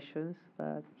different questions.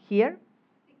 But here,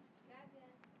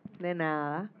 de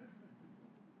nada.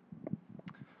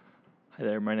 Hi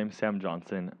there, my name is Sam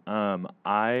Johnson.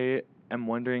 I am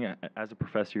wondering, as a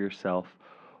professor yourself,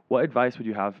 what advice would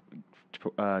you have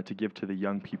to give to the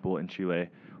young people in Chile,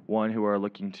 one who are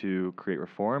looking to create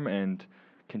reform and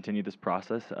continue this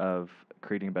process of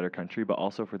creating a better country, but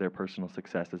also for their personal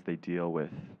success as they deal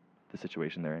with the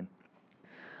situation they're in?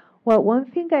 Well, one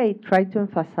thing I try to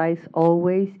emphasize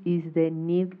always is the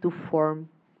need to form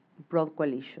broad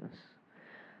coalitions.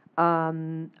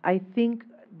 I think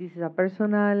this is a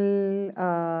personal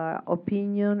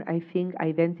opinion. I think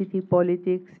identity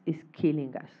politics is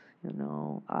killing us, you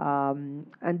know.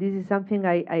 And this is something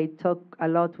I talk a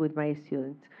lot with my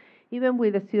students. Even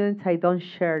with the students, I don't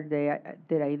share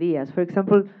their ideas. For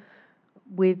example,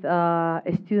 with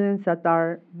students that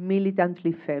are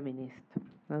militantly feminist,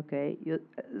 okay?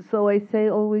 So I say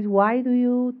always, why do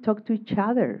you talk to each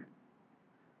other?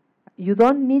 You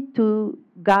don't need to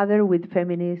gather with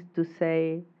feminists to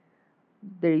say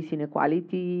there is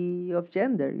inequality of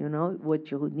gender, you know? What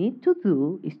you need to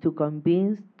do is to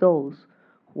convince those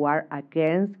who are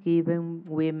against giving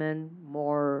women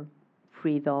more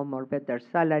freedom or better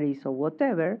salaries or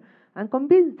whatever, and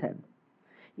convince them.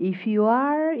 If you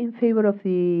are in favor of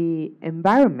the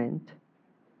environment,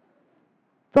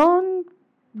 don't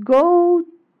go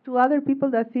to other people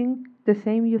that think the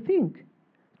same you think.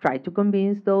 Try to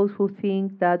convince those who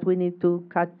think that we need to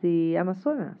cut the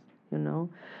Amazonas, you know.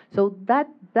 So that's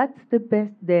the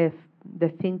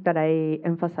thing that I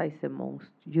emphasize the most.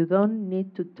 You don't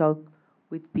need to talk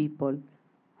with people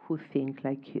who think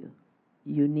like you.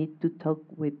 You need to talk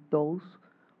with those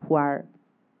who are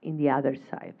in the other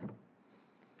side.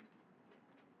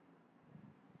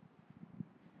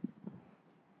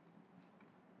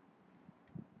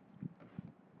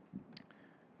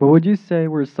 What would you say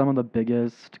were some of the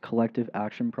biggest collective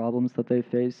action problems that they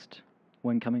faced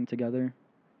when coming together?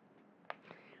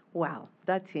 Wow,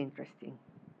 that's interesting.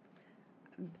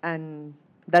 And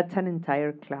that's an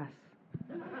entire class.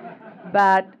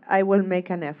 But I will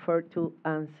make an effort to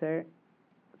answer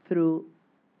through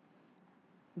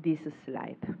this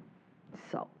slide.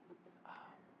 So,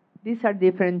 these are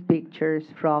different pictures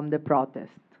from the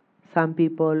protest. Some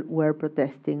people were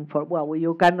protesting for, well,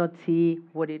 you cannot see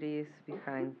what it is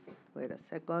behind. Wait a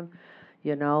second.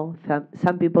 You know,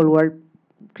 some people were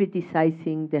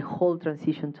criticizing the whole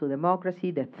transition to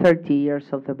democracy, the 30 years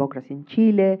of democracy in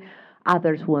Chile.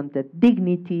 Others wanted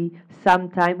dignity.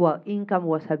 Sometimes, well, income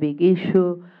was a big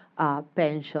issue,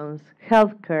 pensions,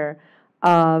 healthcare,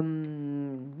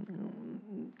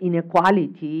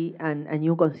 inequality, and a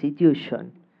new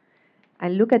constitution.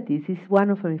 And look at this. This is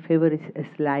one of my favorite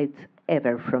slides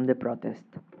ever from the protest.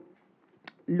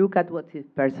 Look at what this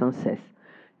person says.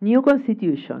 New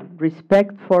constitution,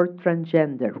 respect for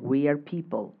transgender, we are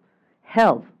people,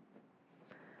 health,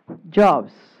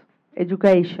 jobs,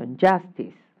 education,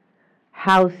 justice,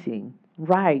 housing,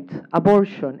 rights,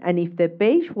 abortion. And if the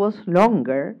page was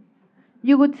longer,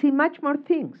 you would see much more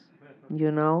things, you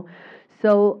know.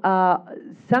 So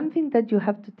something that you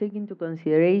have to take into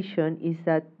consideration is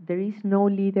that there is no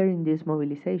leader in these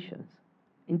mobilizations.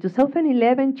 In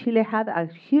 2011, Chile had a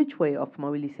huge wave of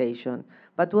mobilization,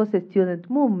 but was a student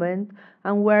movement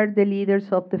and were the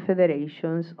leaders of the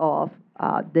federations of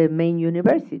the main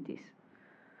universities.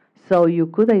 So you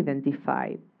could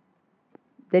identify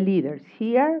the leaders.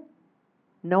 Here,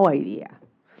 no idea.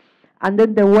 And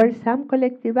then there were some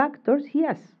collective actors,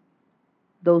 yes.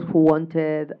 Those who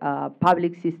wanted a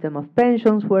public system of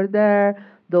pensions were there.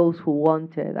 Those who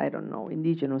wanted, I don't know,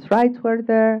 indigenous rights were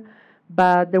there.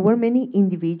 But there were many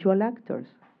individual actors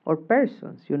or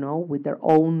persons, you know, with their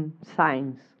own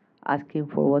signs asking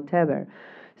for whatever.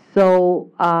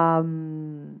 So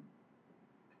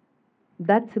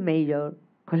that's a major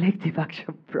collective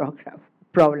action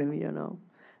problem, you know.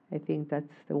 I think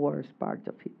that's the worst part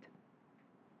of it.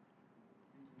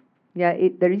 Yeah,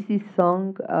 there is this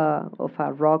song of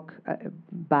a rock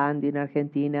band in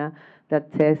Argentina that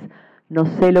says, "No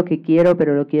sé lo que quiero,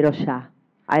 pero lo quiero ya."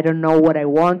 I don't know what I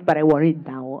want, but I want it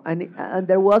now. And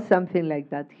there was something like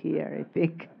that here, I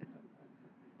think.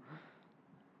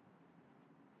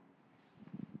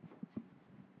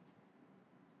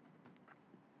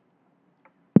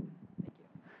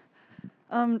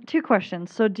 Two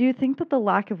questions. So do you think that the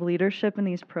lack of leadership in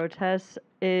these protests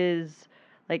is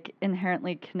like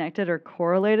inherently connected or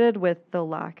correlated with the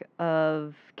lack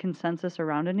of consensus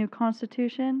around a new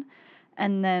constitution?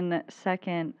 And then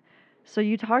second, so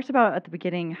you talked about at the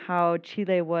beginning how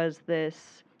Chile was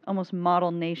this almost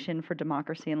model nation for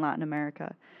democracy in Latin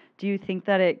America. Do you think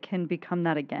that it can become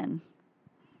that again?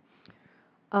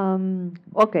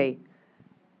 Okay.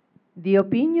 The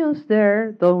opinions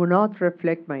there do not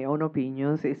reflect my own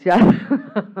opinions. It's just,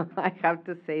 I have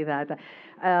to say that.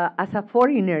 As a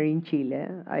foreigner in Chile,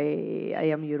 I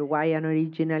am Uruguayan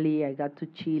originally. I got to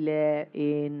Chile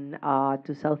in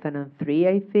 2003,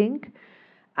 I think.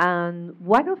 And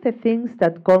one of the things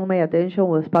that caught my attention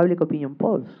was public opinion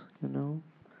polls, you know.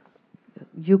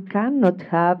 You cannot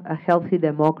have a healthy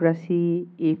democracy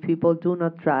if people do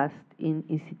not trust in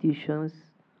institutions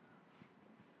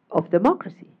of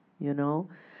democracy, you know.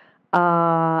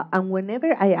 And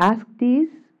whenever I asked this,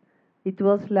 it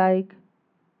was like,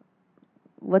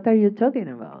 what are you talking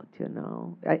about, you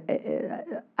know?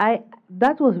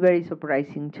 That was very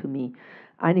surprising to me.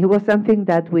 And it was something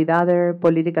that with other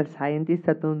political scientists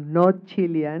that are not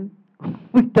Chilean,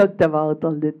 we talked about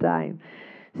all the time.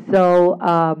 So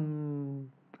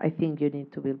I think you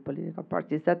need to build political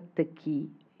parties. That's the key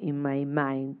in my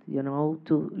mind, you know,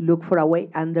 to look for a way.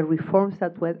 And the reforms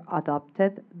that were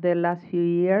adopted the last few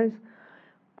years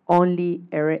only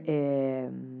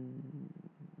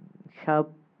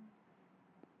help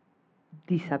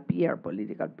disappear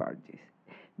political parties.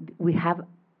 We have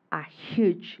a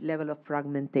huge level of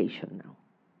fragmentation now.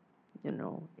 You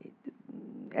know,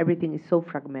 everything is so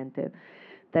fragmented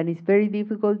that it's very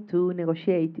difficult to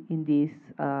negotiate in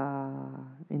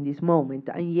this moment.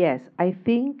 And yes, I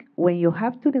think when you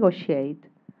have to negotiate,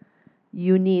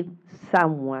 you need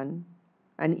someone,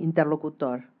 an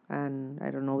interlocutor, and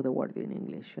I don't know the word in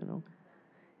English, you know.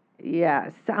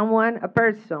 Yeah, someone, a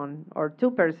person, or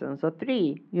two persons, or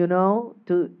three, you know,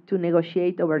 to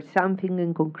negotiate over something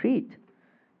in concrete.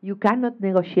 You cannot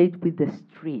negotiate with the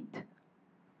street,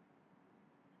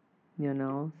 you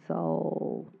know.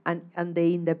 So, and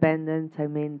the independents, I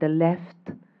mean, the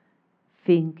left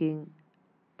thinking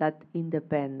that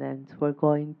independence were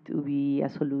going to be a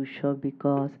solution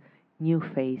because new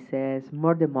faces,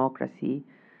 more democracy.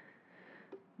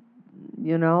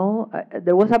 You know,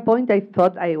 there was a point I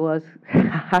thought I was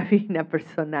having a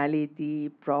personality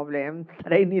problem,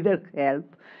 that I needed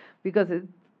help, because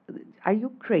are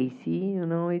you crazy? You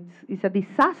know, it's a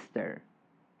disaster.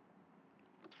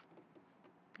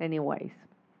 Anyways,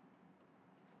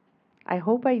 I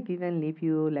hope I didn't leave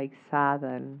you like sad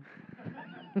and.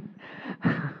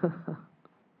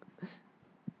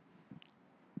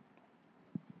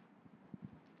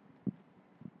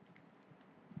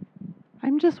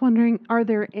 I'm just wondering, are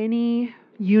there any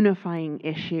unifying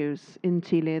issues in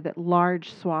Chile that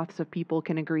large swaths of people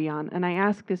can agree on? And I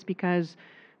ask this because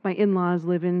my in-laws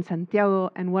live in Santiago,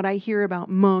 and what I hear about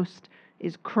most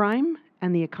is crime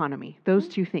and the economy, those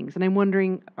two things. And I'm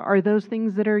wondering, are those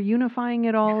things that are unifying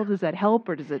at all? Does that help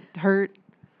or does it hurt?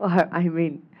 Well, I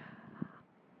mean,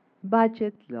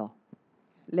 budget law.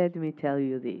 Let me tell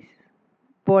you this.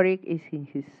 Boric is in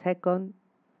his second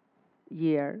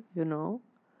year, you know,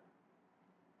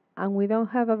 and we don't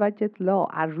have a budget law,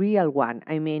 a real one.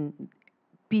 I mean,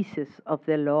 pieces of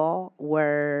the law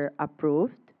were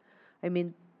approved. I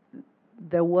mean,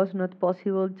 there was not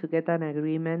possible to get an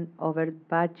agreement over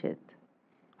budget,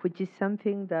 which is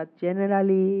something that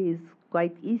generally is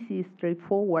quite easy,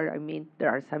 straightforward. I mean, there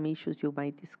are some issues you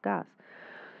might discuss.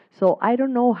 So I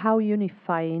don't know how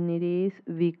unifying it is,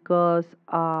 because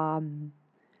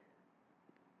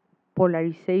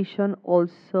polarization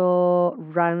also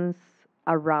runs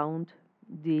around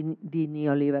the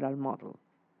neoliberal model.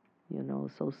 You know,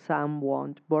 so some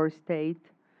want more state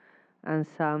and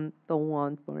some don't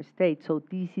want more state. So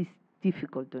this is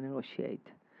difficult to negotiate.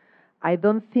 I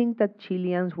don't think that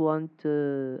Chileans want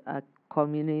a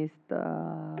communist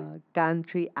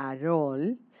country at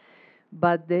all.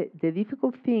 But the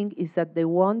difficult thing is that they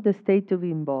want the state to be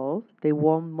involved. They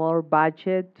want more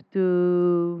budget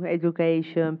to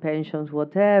education, pensions,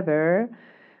 whatever.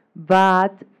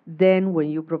 But then when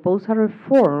you propose a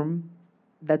reform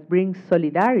that brings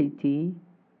solidarity,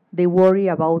 they worry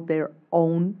about their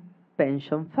own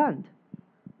pension fund.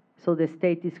 So the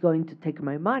state is going to take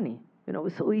my money. You know,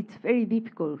 so it's very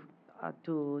difficult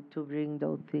to bring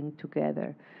those things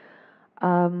together.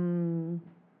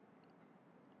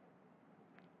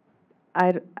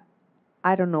 I,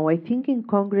 I don't know. I think in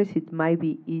Congress it might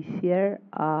be easier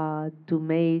to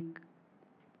make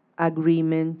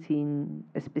agreements in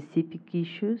specific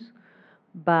issues.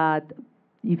 But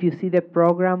if you see the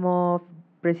program of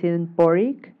President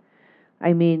Boric,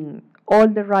 I mean, all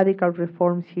the radical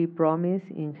reforms he promised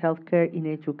in healthcare, in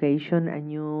education, a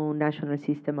new national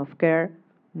system of care,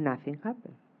 nothing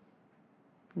happened.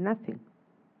 Nothing.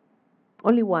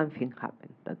 Only one thing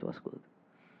happened that was good.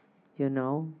 You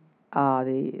know,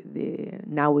 the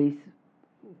now is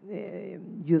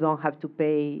you don't have to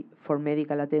pay for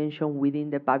medical attention within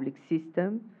the public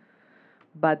system,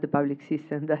 but the public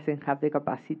system doesn't have the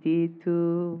capacity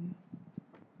to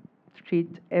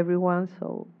treat everyone.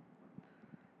 So,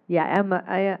 yeah,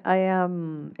 I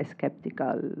am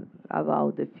skeptical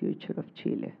about the future of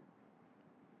Chile.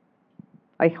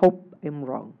 I hope I'm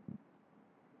wrong.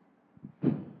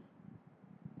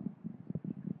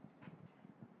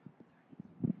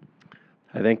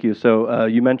 Hi, thank you. So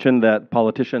you mentioned that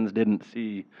politicians didn't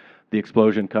see the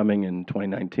explosion coming in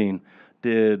 2019.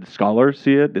 Did scholars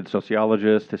see it? Did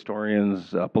sociologists,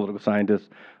 historians, political scientists?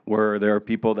 Were there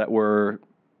people that were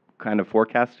kind of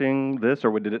forecasting this,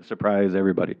 or did it surprise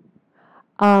everybody?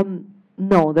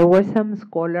 No, there were some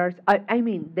scholars. I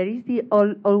mean, there is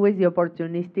always the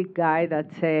opportunistic guy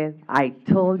that said, I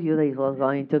told you that it was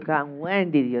going to come. When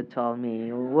did you tell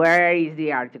me? Where is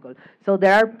the article? So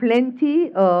there are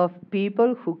plenty of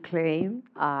people who claim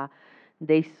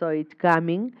they saw it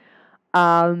coming.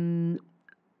 There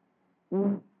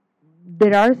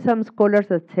are some scholars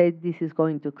that said this is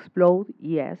going to explode,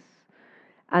 yes.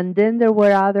 And then there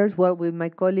were others, well, with my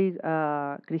colleague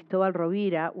Cristobal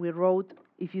Rovira, we wrote,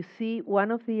 if you see one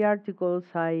of the articles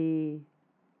I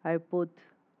put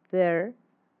there,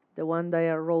 the one that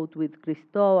I wrote with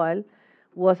Cristobal,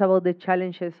 was about the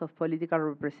challenges of political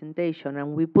representation.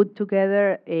 And we put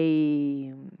together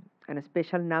a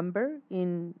special number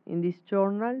in this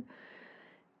journal.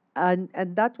 And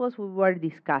that was what we were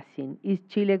discussing. Is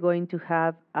Chile going to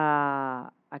have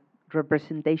a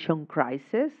representation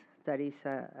crisis, that is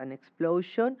an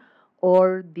explosion,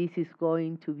 or this is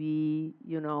going to be,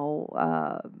 you know,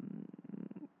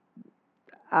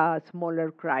 a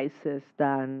smaller crisis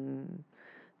than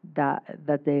that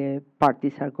the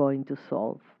parties are going to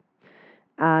solve?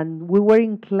 And we were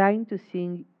inclined to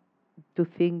think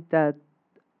that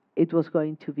it was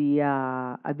going to be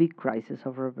a big crisis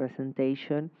of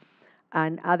representation.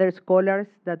 And other scholars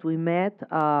that we met,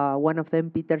 one of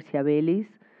them, Peter Ciabelis,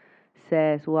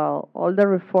 says, well, all the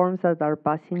reforms that are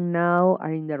passing now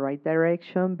are in the right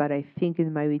direction, but I think it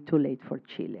might be too late for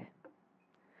Chile.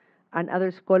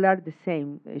 Another scholar, the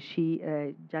same.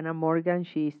 Jana Morgan,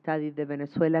 she studied the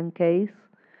Venezuelan case,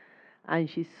 and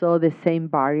she saw the same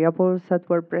variables that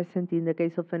were present in the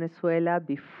case of Venezuela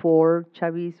before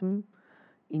Chavism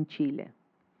in Chile.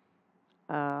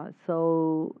 I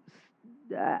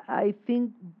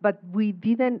think, but we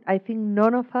didn't, I think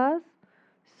none of us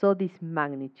saw this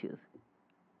magnitude,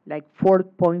 like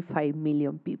 4.5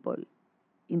 million people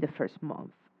in the first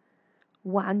month,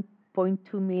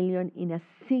 1.2 million in a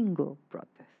single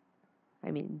protest.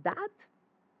 I mean, that,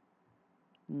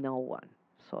 no one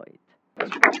saw it.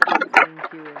 Thank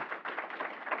you.